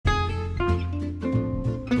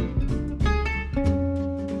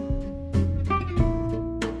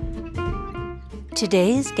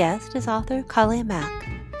Today's guest is author Cully Mack.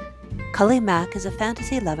 Cully Mack is a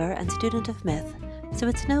fantasy lover and student of myth, so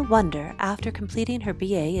it's no wonder after completing her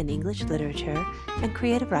BA in English Literature and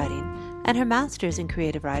Creative Writing and her Master's in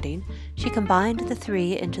Creative Writing, she combined the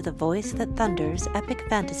three into the Voice That Thunders epic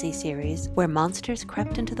fantasy series where monsters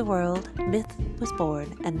crept into the world, myth was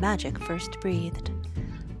born, and magic first breathed.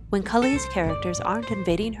 When Cully's characters aren't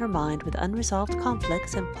invading her mind with unresolved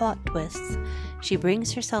conflicts and plot twists, she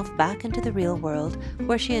brings herself back into the real world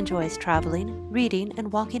where she enjoys traveling, reading,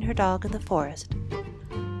 and walking her dog in the forest.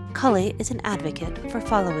 Cully is an advocate for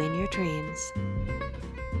following your dreams.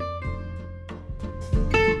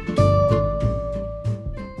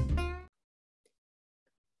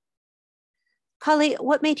 Cully,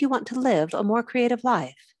 what made you want to live a more creative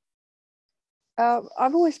life?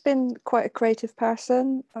 I've always been quite a creative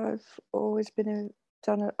person. I've always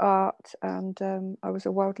done art, and I was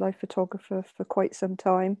a wildlife photographer for quite some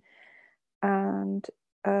time. And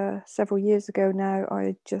several years ago now,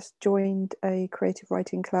 I just joined a creative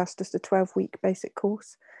writing class, just a 12-week basic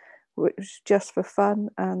course, which was just for fun,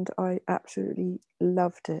 and I absolutely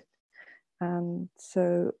loved it. And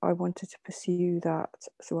so I wanted to pursue that.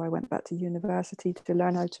 So I went back to university to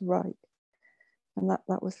learn how to write. And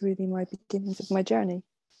that was really my beginnings of my journey.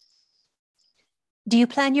 Do you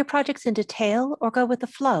plan your projects in detail or go with the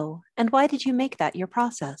flow? And why did you make that your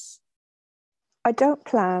process? I don't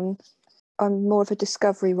plan. I'm more of a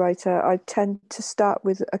discovery writer. I tend to start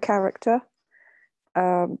with a character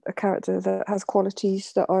that has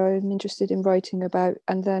qualities that I'm interested in writing about,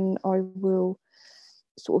 and then I will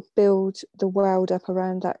sort of build the world up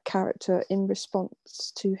around that character in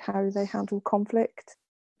response to how they handle conflict.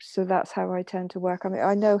 So that's how I tend to work. I mean,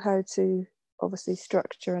 I know how to obviously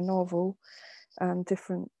structure a novel and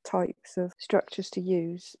different types of structures to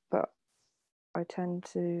use, but I tend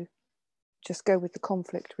to just go with the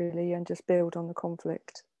conflict really and just build on the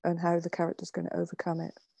conflict and how the character's going to overcome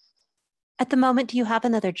it. At the moment, do you have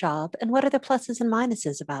another job? And what are the pluses and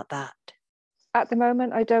minuses about that? At the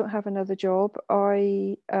moment, I don't have another job.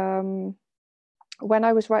 When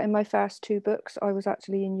I was writing my first two books, I was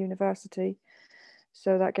actually in university.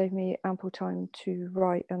 So that gave me ample time to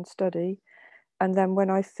write and study. And then when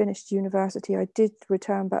I finished university, I did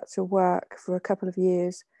return back to work for a couple of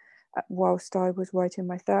years whilst I was writing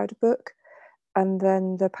my third book. And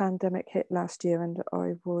then the pandemic hit last year, and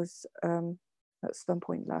I was, at some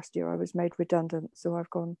point last year, I was made redundant. So I've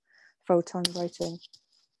gone full-time writing.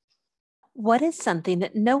 What is something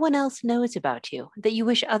that no one else knows about you that you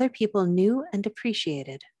wish other people knew and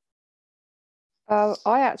appreciated?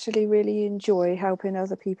 I actually really enjoy helping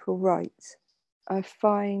other people write. I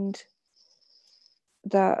find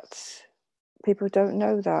that people don't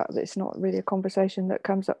know that. It's not really a conversation that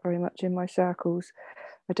comes up very much in my circles.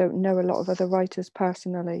 I don't know a lot of other writers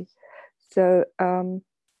personally. So,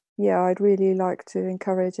 yeah, I'd really like to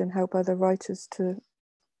encourage and help other writers to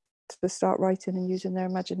start writing and using their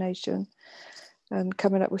imagination and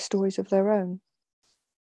coming up with stories of their own.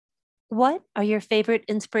 What are your favorite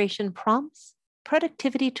inspiration prompts,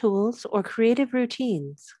 productivity tools, or creative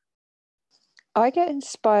routines? I get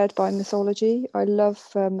inspired by mythology. I love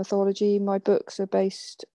mythology. My books are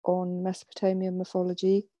based on Mesopotamian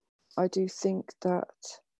mythology. I do think that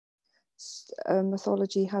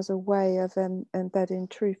mythology has a way of embedding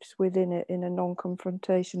truths within it in a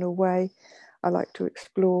non-confrontational way. I like to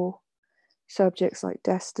explore subjects like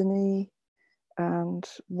destiny and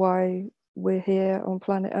why we're here on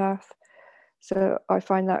planet Earth. So I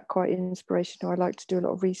find that quite inspirational. I like to do a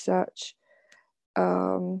lot of research.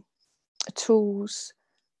 Tools.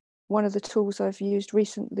 One of the tools I've used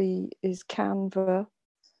recently is Canva,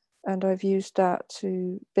 and I've used that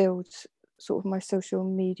to build sort of my social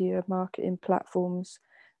media marketing platforms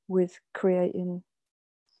with creating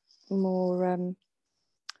more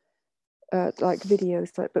like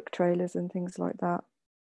videos, like book trailers and things like that.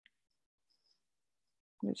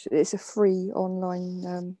 Which it's a free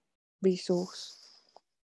online resource.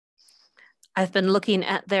 I've been looking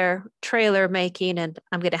at their trailer making, and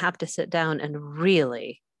I'm going to have to sit down and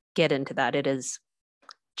really get into that. It is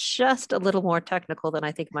just a little more technical than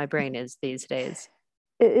I think my brain is these days.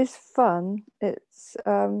 It is fun. It's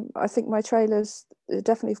I think my trailers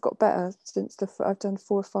definitely have got better since I've done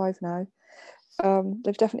 4 or 5 now.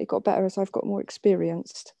 They've definitely got better as I've got more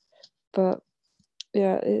experienced. But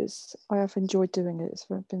yeah, I have enjoyed doing it. It's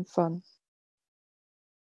been fun.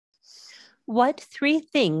 What 3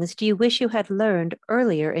 things do you wish you had learned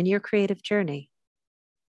earlier in your creative journey?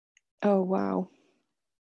 Oh, wow.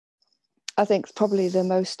 I think probably the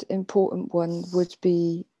most important one would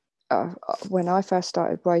be when I first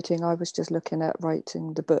started writing, I was just looking at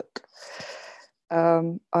writing the book.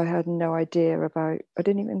 I had no idea about, I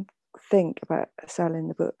didn't even think about selling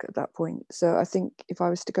the book at that point. So I think if I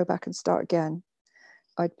was to go back and start again,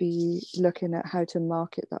 I'd be looking at how to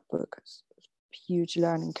market that book. It's a huge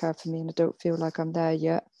learning curve for me, and I don't feel like I'm there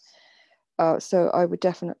yet. So I would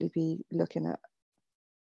definitely be looking at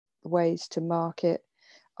ways to market.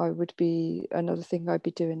 Another thing I'd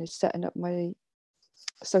be doing is setting up my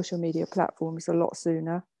social media platforms a lot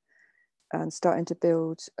sooner and starting to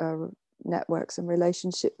build networks and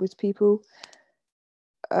relationship with people.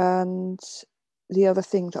 And the other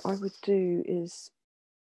thing that I would do is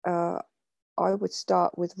I would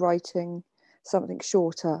start with writing something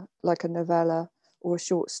shorter, like a novella or a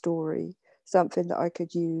short story, something that I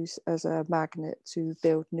could use as a magnet to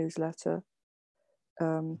build newsletter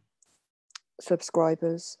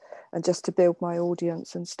subscribers, and just to build my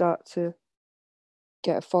audience and start to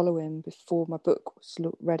get a following before my book was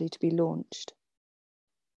ready to be launched.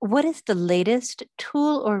 What is the latest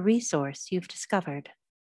tool or resource you've discovered?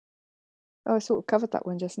 Oh, I sort of covered that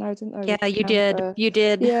one just now, didn't I? Yeah, you did. You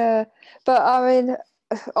did. Yeah, but I mean,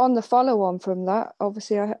 on the follow-on from that,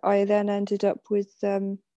 obviously, I then ended up with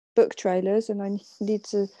book trailers, and I need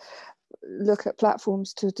to look at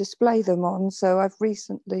platforms to display them on. So I've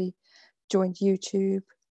recently joined YouTube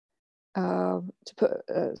to put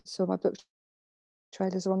so my book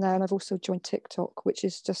trailers are on there, and I've also joined TikTok, which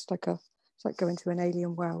is just it's like going to an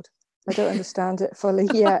alien world. I don't understand it fully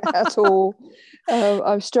yet at all.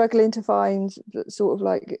 I'm struggling to find sort of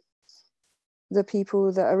like the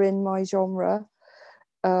people that are in my genre.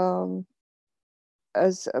 I've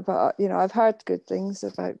heard good things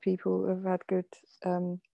about people who've had good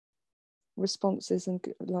responses and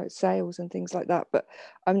like sales and things like that, but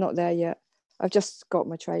I'm not there yet. I've just got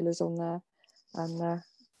my trailers on there, and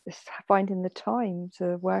it's finding the time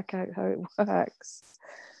to work out how it works.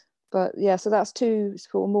 But yeah, so that's two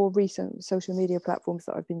sort of more recent social media platforms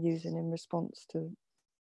that I've been using in response to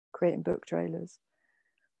creating book trailers.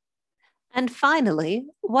 And finally,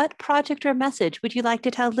 what project or message would you like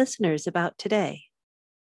to tell listeners about today?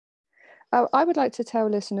 I would like to tell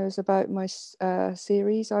listeners about my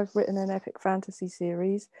series. I've written an epic fantasy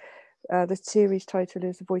series. The series title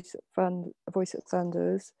is Voice at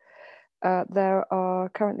Thunders. There are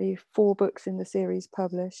currently 4 books in the series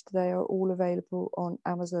published. They are all available on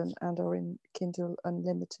Amazon and are in Kindle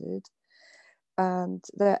Unlimited. And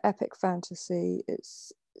they're epic fantasy.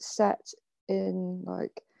 It's set in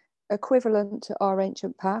like equivalent to our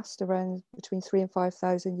ancient past, around between 3,000 and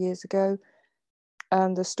 5,000 years ago.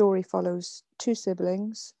 And the story follows 2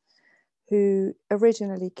 siblings who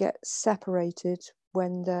originally get separated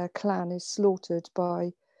when their clan is slaughtered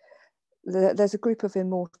by there's a group of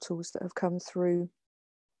immortals that have come through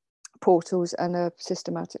portals and are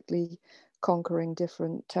systematically conquering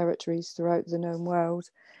different territories throughout the known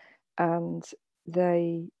world, and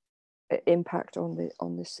they impact on the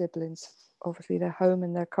siblings, obviously their home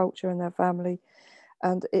and their culture and their family.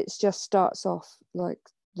 And it just starts off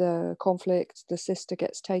like the conflict, the sister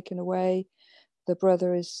gets taken away, the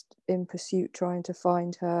brother is in pursuit trying to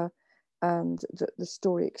find her, and the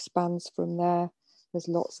story expands from there. There's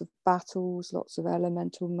lots of battles, lots of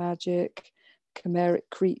elemental magic, chimeric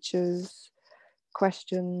creatures,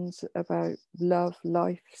 questions about love,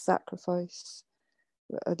 life, sacrifice,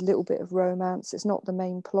 a little bit of romance. It's not the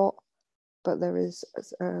main plot, but there is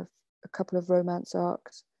a couple of romance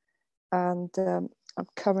arcs. And I'm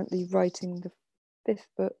currently writing the 5th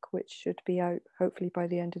book, which should be out hopefully by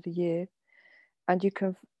the end of the year. And you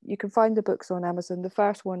can find the books on Amazon. The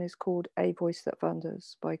first one is called A Voice That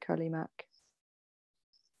Thunders by Cully Mack.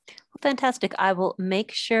 Fantastic. I will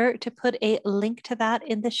make sure to put a link to that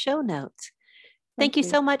in the show notes. Thank you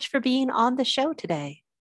so much for being on the show today.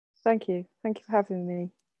 Thank you. Thank you for having me.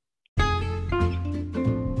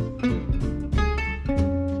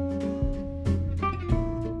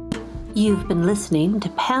 You've been listening to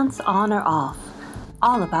Pants On or Off,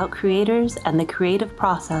 all about creators and the creative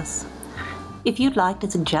process. If you'd like to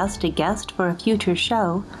suggest a guest for a future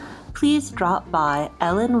show, please drop by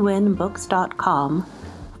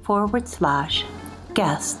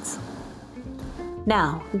ellenwynbooks.com/guests.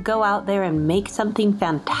 Now, go out there and make something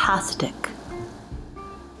fantastic.